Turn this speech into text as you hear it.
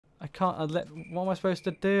can't. What am I supposed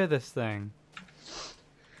to do with this thing?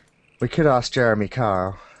 We could ask Jeremy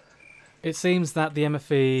Kyle. It seems that the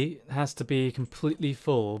MFE has to be completely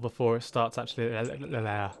full before it starts actually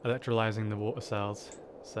electrolyzing the water cells.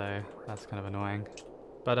 So that's kind of annoying.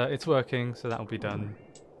 But it's working, so that'll be done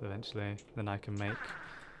eventually. Then I can make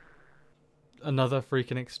another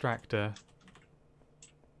freaking extractor.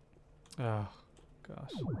 Oh,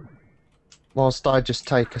 gosh. Whilst I just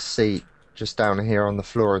take a seat just down here on the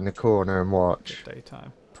floor in the corner and watch. Good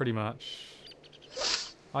daytime. Pretty much.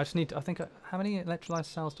 I just need to, I think, how many electrolyzed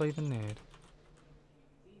cells do I even need?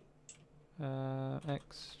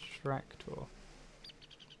 Extractor.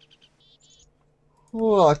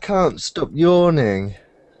 Oh, I can't stop yawning.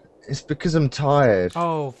 It's because I'm tired.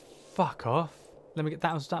 Oh, fuck off. Let me get,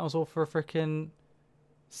 that was all for a freaking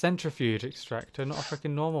centrifuge extractor, not a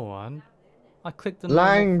freaking normal one. I clicked the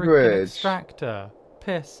normal freaking extractor.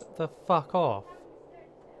 Piss the fuck off.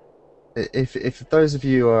 If those of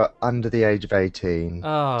you are under the age of 18,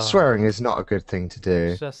 swearing is not a good thing to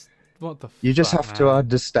do. Just what the You just have to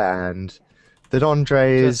understand that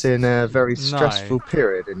Andre is in a very stressful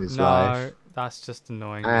period in his life. No, that's just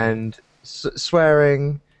annoying. And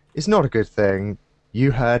swearing is not a good thing.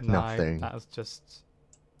 You heard nothing. That was just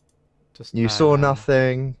you saw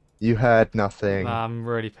nothing. You heard nothing. Nah, I'm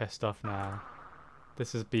really pissed off now.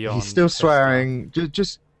 This is beyond. He's still swearing.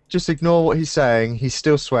 Just ignore what he's saying. He's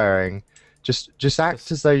still swearing. Just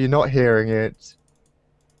act as though you're not hearing it,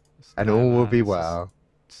 and all will be well.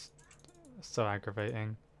 So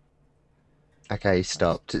aggravating. Okay, he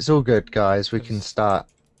stopped. It's all good, guys. We can start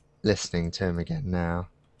listening to him again now.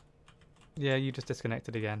 Yeah, you just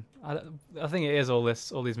disconnected again. I think it is all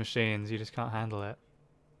these machines. You just can't handle it.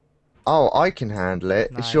 Oh, I can handle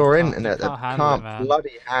it. It's your internet that can't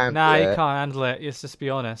bloody handle it. Nah, you can't handle it. Let's just be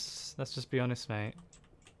honest. Let's just be honest, mate.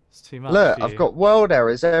 It's too much. Look, I've got world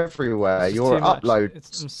errors everywhere. Your upload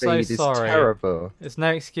speed is terrible. There's no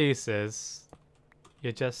excuses.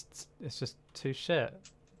 It's just too shit.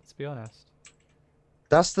 Let's be honest.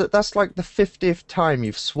 That's like the 50th time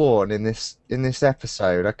you've sworn in this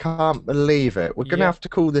episode. I can't believe it. We're gonna have to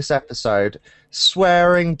call this episode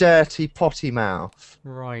 "Swearing Dirty Potty Mouth."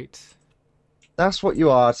 Right. That's what you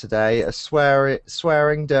are today, a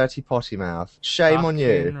swearing dirty potty mouth. Shame on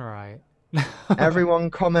you. Right. Everyone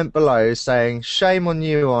comment below saying, shame on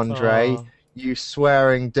you, Andre, you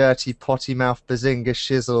swearing dirty potty mouth bazinga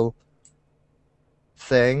shizzle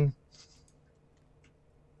thing.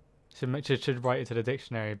 Should write it to the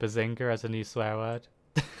dictionary, bazinga as a new swear word.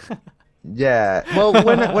 Yeah, well,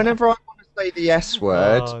 whenever I want to say the S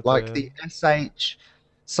word, like the SH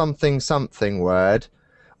something something word,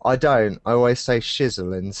 I don't. I always say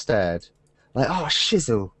shizzle instead. Like, oh,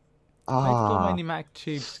 shizzle. Where did all my pneumatic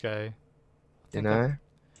tubes go? You know?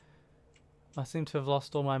 I seem to have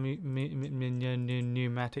lost all my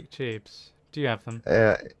pneumatic tubes. Do you have them?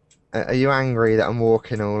 Are you angry that I'm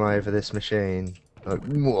walking all over this machine? Like,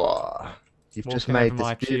 you've just made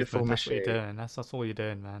this beautiful machine. That's what you're doing. That's all you're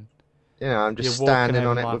doing, man. You know, I'm just standing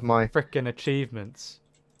on it with my frickin' achievements.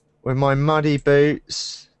 With my muddy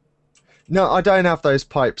boots. No, I don't have those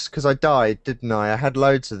pipes because I died, didn't I? I had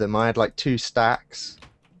loads of them. I had like 2 stacks.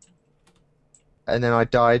 And then I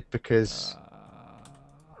died because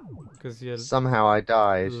somehow I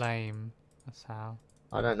died. Lame. That's how.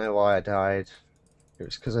 I don't know why I died. It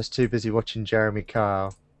was because I was too busy watching Jeremy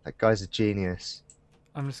Kyle. That guy's a genius.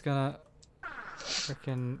 I'm just gonna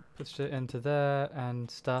freaking put shit into there and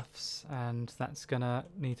stuffs, and that's gonna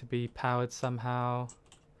need to be powered somehow.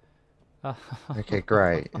 Okay,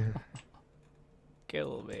 great.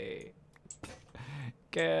 Kill me.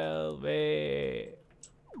 Kill me.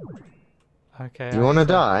 Okay. You wanna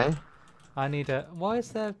die? I need a. Why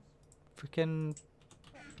is there freaking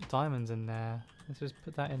diamonds in there? Let's just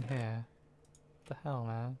put that in here. What the hell,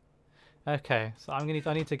 man? Okay, so I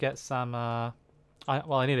need to get some.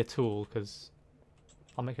 I need a tool because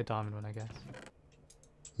I'll make a diamond one, I guess.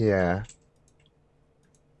 Yeah.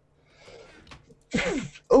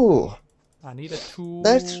 Oh. I need a tool.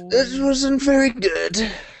 That wasn't very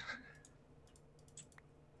good.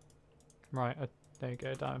 Right, there you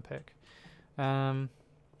go, diamond pick. That's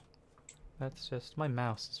just, my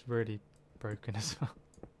mouse is really broken as well.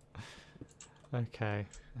 Okay.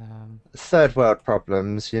 Third world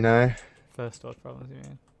problems, you know. First world problems, you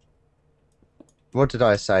mean? What did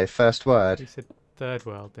I say? First word? You said third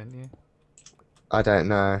world, didn't you? I don't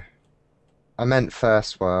know. I meant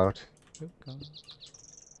first world. Oop, God.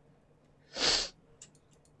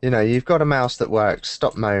 You know, you've got a mouse that works.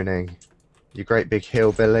 Stop moaning. You great big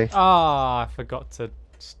hillbilly. Ah, I forgot to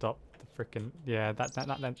stop the frickin'. Yeah, that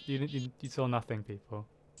you saw nothing, people.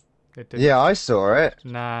 It didn't. Yeah, I saw it.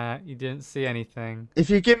 Nah, you didn't see anything. If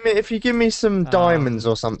you give me some diamonds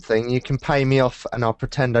or something, you can pay me off, and I'll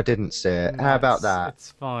pretend I didn't see it. No, How about that?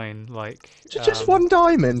 It's fine. Like Just one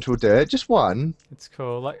diamond will do it. Just one. It's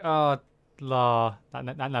cool. Like la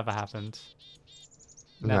that never happened.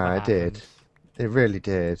 Never No, it happened. did. It really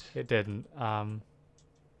did. It didn't.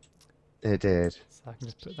 It did. So I can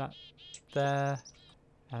just put that there,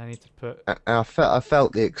 and I need to put. And I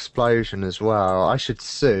felt the explosion as well. I should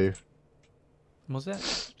sue. Was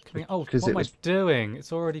it? Oh, what Because am I doing?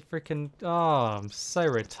 It's already freaking. Oh, I'm so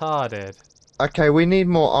retarded. Okay, we need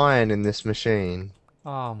more iron in this machine.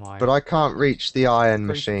 Oh my. But I can't reach the iron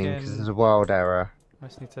machine because there's a world error. I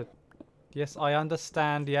just need to. Yes, I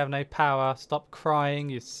understand. You have no power. Stop crying,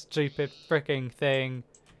 you stupid freaking thing.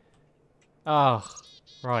 Oh,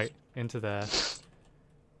 right. Into there.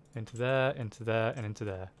 Into there, into there, and into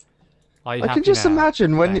there. Are you I happy can just now?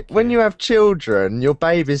 imagine when you have children, your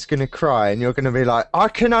baby's gonna cry, and you're gonna be like, "I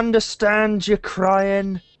can understand you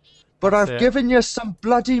crying, but I've given you some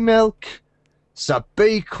bloody milk, so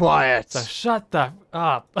be quiet." So shut the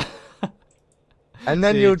up. And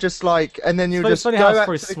then you'll just like, and then you'll just funny go how it's back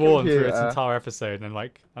probably to the sworn through its computer. entire episode, and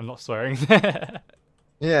like I'm not swearing.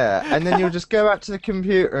 Yeah, and then you'll just go back to the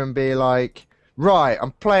computer and be like, "Right,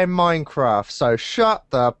 I'm playing Minecraft, so shut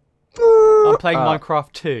the." I'm playing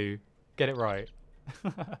Minecraft 2. Get it right.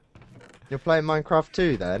 You're playing Minecraft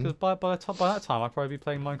 2 then? Because by that time I'd probably be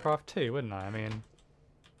playing Minecraft 2, wouldn't I? I mean.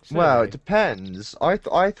 Well, it depends. I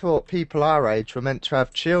thought people our age were meant to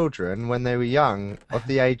have children when they were young, of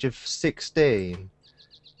the age of 16.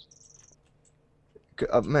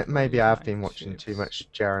 Maybe I've been watching too much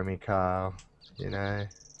Jeremy Kyle, you know.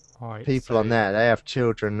 Right, People on there, they have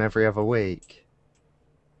children every other week.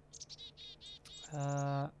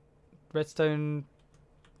 Redstone.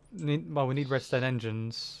 Well, we need redstone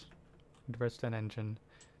engines. Redstone engine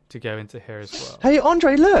to go into here as well. Hey,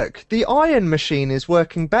 Andre, look! The iron machine is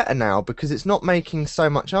working better now because it's not making so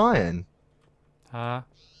much iron. Oh,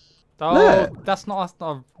 look. that's not.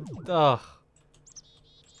 Ugh.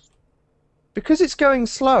 Because it's going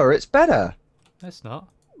slower, it's better. It's not.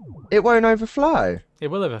 It won't overflow. It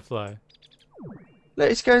will overflow.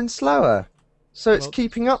 Look, it's going slower. So it's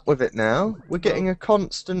keeping up with it now. We're getting a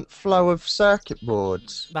constant flow of circuit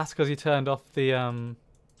boards. That's because you turned off the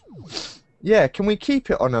Yeah, can we keep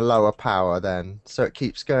it on a lower power then, so it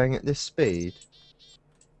keeps going at this speed?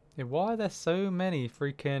 Yeah, why are there so many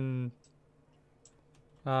freaking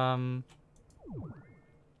I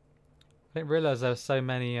didn't realise there were so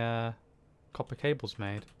many copper cables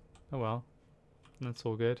made. Oh well. That's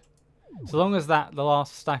all good. So long as the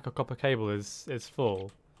last stack of copper cable is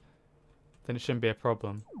full, then it shouldn't be a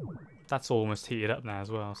problem. That's almost heated up now as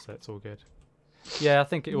well, so it's all good. Yeah, I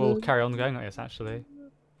think it will carry on going like this actually.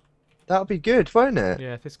 That'll be good, won't it?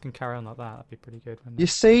 Yeah, if this can carry on like that, that'd be pretty good, wouldn't it? You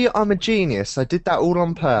see, I'm a genius. I did that all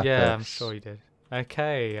on purpose. Yeah, I'm sure you did.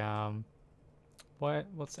 Okay, what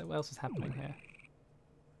else is happening here?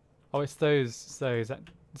 Oh, it's those.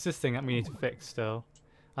 It's this thing that we need to fix still.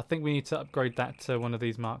 I think we need to upgrade that to one of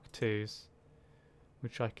these Mark IIs,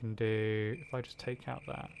 which I can do if I just take out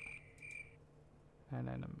that, and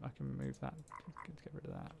then I can move that. Get rid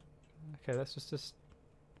of that. Okay, let's just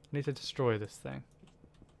need to destroy this thing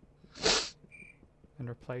and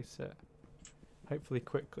replace it. Hopefully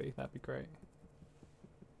quickly. That'd be great.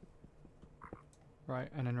 Right,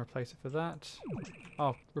 and then replace it for that.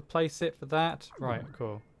 Oh, replace it for that. Right,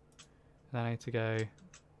 cool. And then I need to go.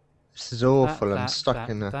 This is awful. I'm stuck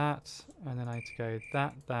in a. That, and then I need to go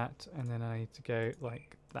that, and then I need to go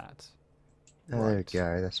like that. There we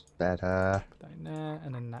go. That's better. Put that in there,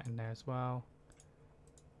 and then that in there as well.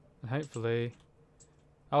 And hopefully.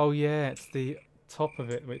 Oh yeah, it's the top of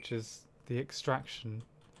it, which is the extraction.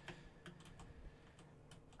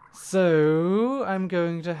 So I'm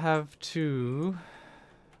going to have to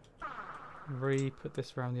put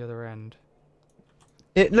this around the other end.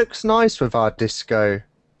 It looks nice with our disco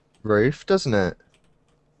roof, doesn't it?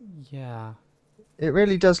 Yeah. It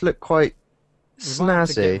really does look quite snazzy. We might have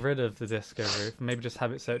to get rid of the disco roof and maybe just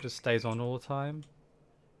have it so it just stays on all the time.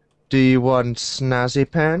 Do you want snazzy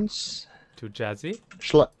pants? Too jazzy?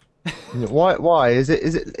 Why? Is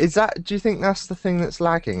that? Do you think that's the thing that's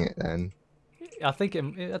lagging it then? I think I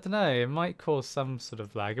don't know. It might cause some sort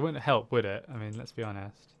of lag. It wouldn't help, would it? I mean, let's be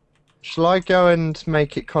honest. Shall I go and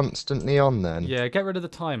make it constantly on then? Yeah, get rid of the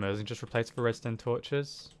timers and just replace it for redstone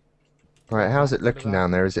torches. Right, how's it looking down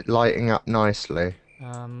there? Is it lighting up nicely?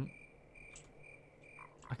 I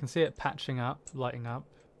can see it patching up, lighting up.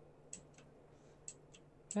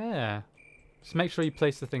 Yeah. Just make sure you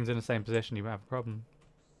place the things in the same position, you won't have a problem.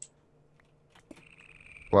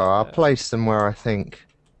 Well, I'll place them where I think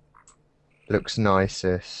looks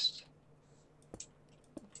nicest.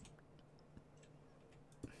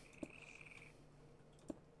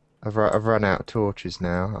 I've run out of torches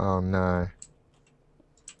now. Oh no.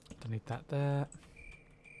 Don't need that there.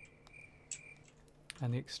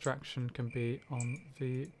 And the extraction can be on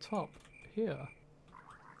the top here.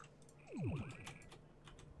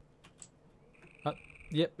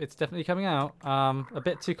 Yep, it's definitely coming out. A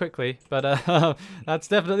bit too quickly, but that's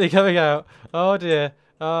definitely coming out. Oh dear.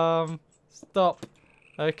 Stop.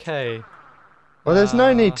 Okay. Well, there's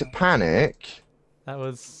no need to panic. That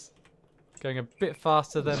was going a bit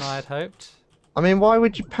faster than I had hoped. I mean, why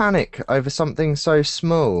would you panic over something so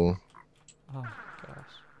small? Oh gosh.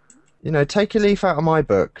 You know, take a leaf out of my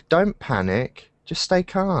book. Don't panic. Just stay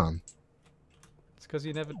calm. It's because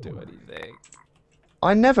you never do anything.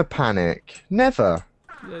 I never panic. Never.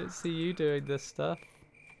 I don't see you doing this stuff.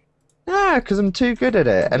 Yeah, because I'm too good at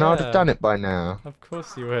it, and I'd Yeah. have done it by now. Of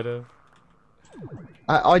course you would have.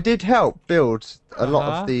 I did help build a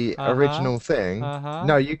lot of the original thing.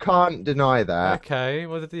 No, you can't deny that. Okay,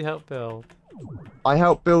 what did he help build? I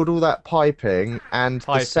helped build all that piping and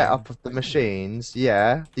the setup of the machines.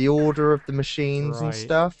 Yeah, the order of the machines and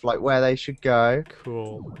stuff, like where they should go.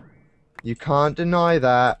 Cool. You can't deny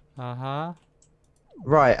that. Uh-huh.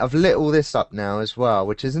 Right, I've lit all this up now as well,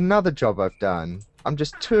 which is another job I've done. I'm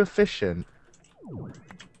just too efficient.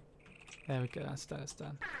 There we go, that's done, that's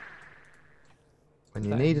done. When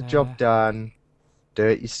you need a job done, do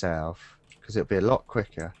it yourself, because it'll be a lot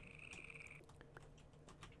quicker.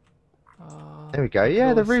 There we go.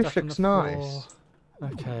 Yeah, the roof looks nice.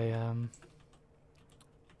 Okay, I'm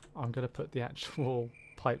gonna put the actual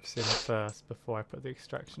pipes in first before I put the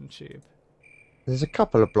extraction tube. There's a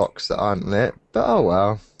couple of blocks that aren't lit, but oh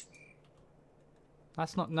well.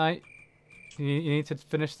 That's not night. You need to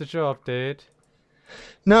finish the job, dude.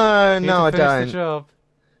 No, no, I finish don't. The job.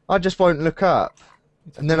 I just won't look up,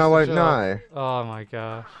 and then I won't know. Oh my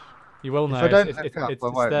gosh. You will know. If I don't look up, I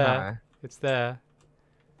won't know. It's there.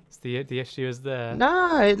 It's the issue is there.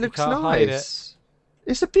 No, it looks nice.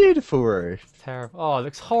 It's a beautiful roof. It's terrible. Oh, it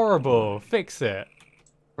looks horrible. Fix it.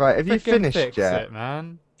 Right, have you finished fix yet? It,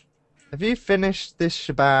 man. Have you finished this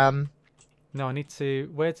shabam? No, I need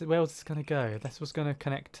to. Where was this gonna go? This was gonna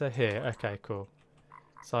connect to here. Okay, cool.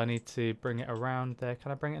 So I need to bring it around there.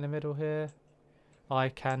 Can I bring it in the middle here? I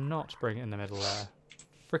cannot bring it in the middle there.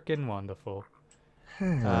 Frickin' wonderful.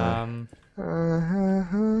 Do I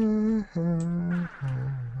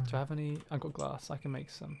have any? I've got glass. I can make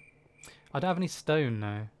some. I don't have any stone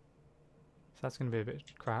though. So that's gonna be a bit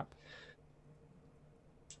crap.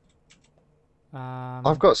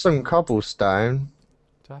 I've got some cobblestone.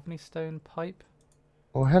 Do I have any stone pipe?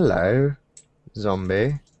 Oh, hello,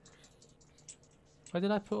 zombie. Where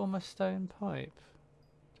did I put all my stone pipe?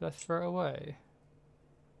 Did I throw it away?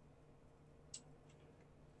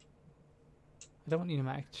 I don't want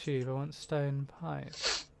pneumatic tube, I want stone pipe.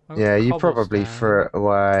 Yeah, you probably threw it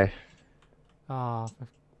away. Oh, for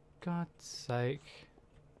God's sake.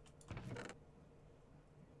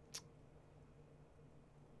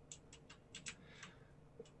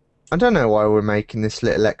 I don't know why we're making this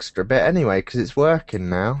little extra bit anyway, because it's working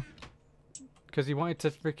now. Because you wanted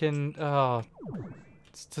to freaking... Oh.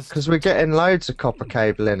 Because we're getting loads of copper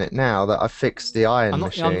cable in it now that I fixed the iron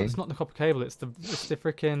machine. It's not the copper cable, it's the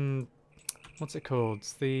freaking... What's it called?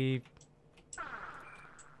 It's the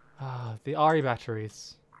RE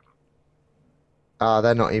batteries. Ah,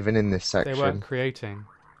 they're not even in this section. They weren't creating.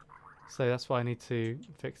 So that's why I need to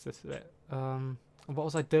fix this a bit. What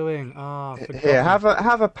was I doing? Ah, here, have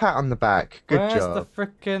a pat on the back. Good job. Where's the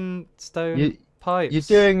frickin' stone pipes? You're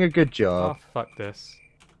doing a good job. Oh, fuck this.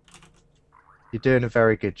 You're doing a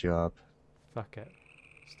very good job. Fuck it.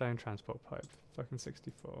 Stone transport pipe. Fucking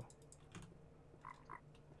 64.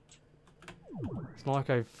 It's not like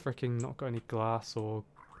I've freaking not got any glass or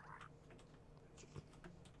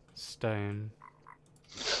stone.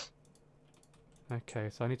 Okay,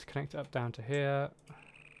 so I need to connect it up down to here.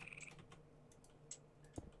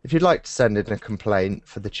 If you'd like to send in a complaint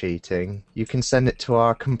for the cheating, you can send it to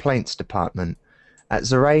our complaints department at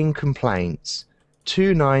XerainComplaints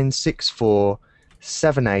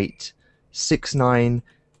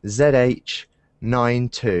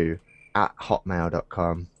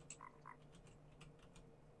 296478ZH92@hotmail.com,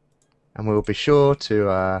 and we'll be sure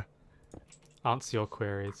to answer your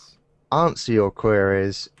queries. Answer your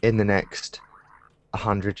queries in the next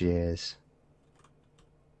 100 years.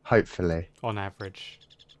 Hopefully. On average.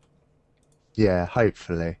 Yeah,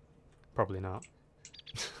 hopefully. Probably not.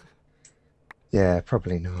 Yeah,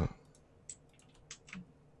 probably not.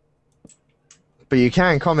 But you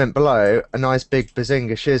can comment below a nice big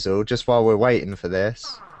bazinga shizzle just while we're waiting for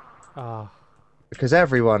this. Ah, because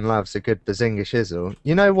everyone loves a good Bazinga Shizzle.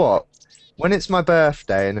 You know what? When it's my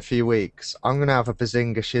birthday in a few weeks, I'm going to have a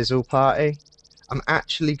Bazinga Shizzle party. I'm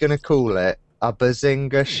actually going to call it a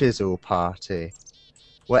Bazinga Shizzle party.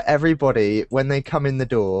 Where everybody, when they come in the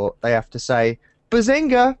door, they have to say,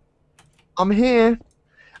 Bazinga! I'm here!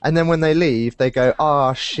 And then when they leave, they go,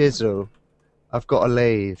 ah, Shizzle. I've got to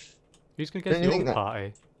leave. Who's going to go to your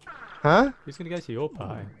party? Huh? Who's going to go to your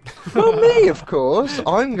party? Well, me, of course.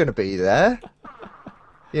 I'm going to be there.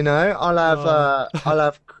 You know, I'll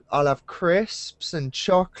have crisps and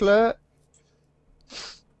chocolate,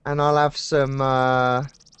 and I'll have some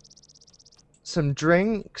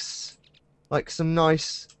drinks, like some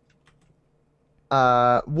nice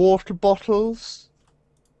water bottles,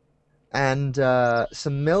 and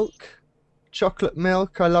some milk, chocolate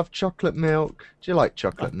milk. I love chocolate milk. Do you like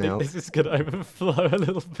chocolate milk? This is gonna overflow a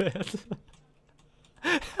little bit.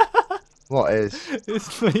 What is?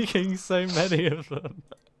 It's making so many of them.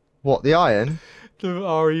 What, the iron? The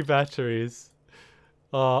RE batteries.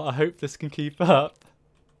 Oh, I hope this can keep up.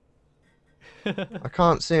 I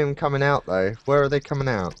can't see them coming out though. Where are they coming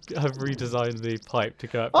out? I've redesigned the pipe to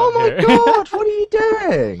go up. Oh my here. god! What are you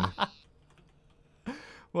doing?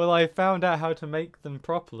 Well, I found out how to make them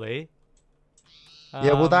properly.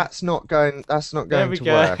 Yeah, well, that's not going. That's not going to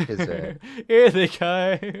work, is it? Here they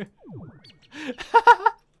go.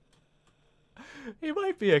 It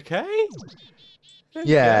might be okay.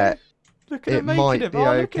 Yeah. Look at it making might it. be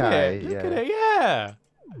Oh, look okay. at it. Look at it. Yeah.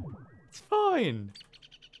 It's fine.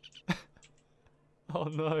 Oh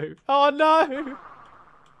no. Oh no.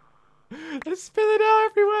 They're spilling out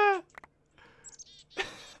everywhere.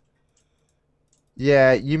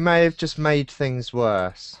 Yeah, you may have just made things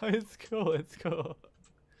worse. It's cool. It's cool.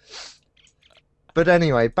 But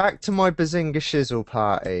anyway, back to my Bazinga Shizzle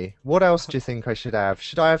party. What else do you think I should have?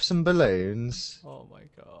 Should I have some balloons? Oh my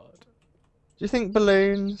god. Do you think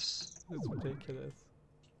balloons? It's ridiculous.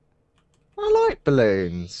 I like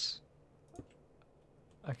balloons.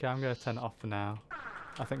 Okay, I'm gonna turn it off for now.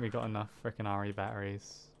 I think we got enough frickin' RE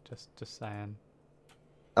batteries. Just saying.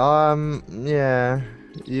 Yeah.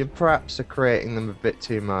 You perhaps are creating them a bit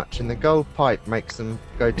too much, and the gold pipe makes them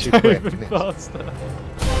go too quick. Even faster.